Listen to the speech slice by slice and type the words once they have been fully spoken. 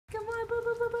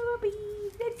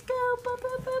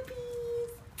Whippet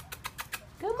Puppies.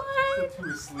 Come on. Put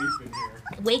you asleep in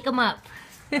here. Wake them up.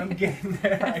 I'm getting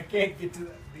there. I can't get to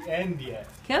the end yet.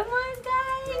 Come on,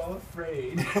 guys. They're all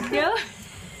afraid. No.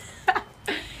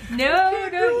 No,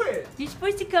 do it. You're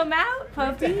supposed to come out,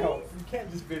 puppies. You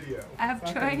can't just video. I'm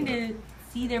trying to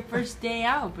see their first day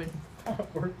out, but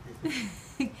Not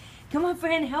working. come on,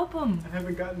 friend, help them. I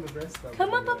haven't gotten the rest of it.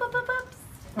 Come on, up.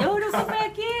 No, don't go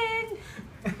back in.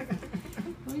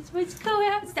 We're supposed to go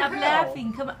out. Stop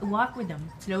laughing. Come on, walk with them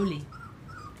slowly.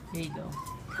 There you go.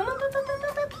 Come on,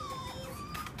 puppies.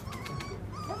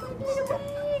 Come on, little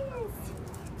wings.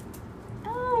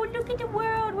 Oh, look at the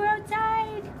world. We're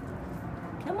outside.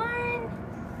 Come on.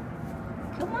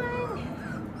 Come on.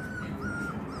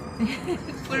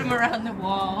 Put them around the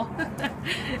wall.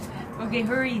 Okay,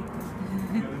 hurry.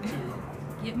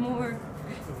 Get more.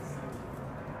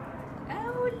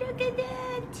 Oh, look at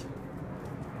that.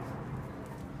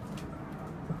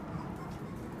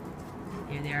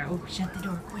 There they are. Oh, shut the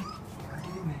door quick.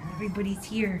 Everybody's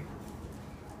here.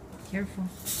 Careful.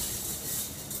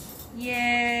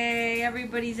 Yay,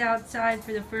 everybody's outside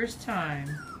for the first time.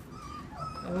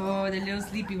 Oh, the little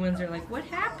sleepy ones are like, what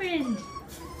happened?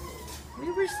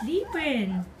 We were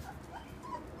sleeping.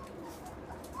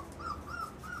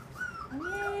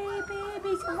 Yay,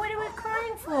 babies. What are we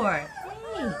crying for?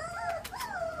 Hey.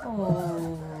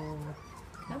 Oh,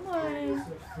 come on.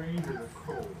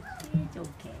 It's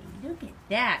okay. Look at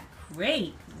that.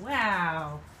 Great.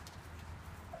 Wow.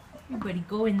 Everybody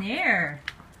go in there.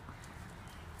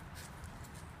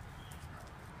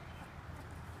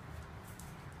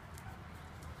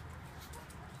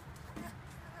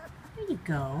 There you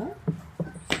go.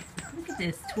 Look at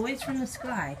this. Toys from the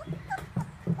sky.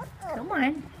 Come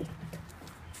on.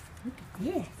 Look at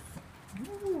this.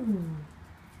 Ooh.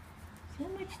 So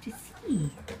much to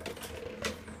see.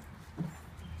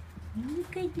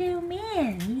 Look at little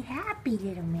man. You happy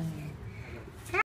little man.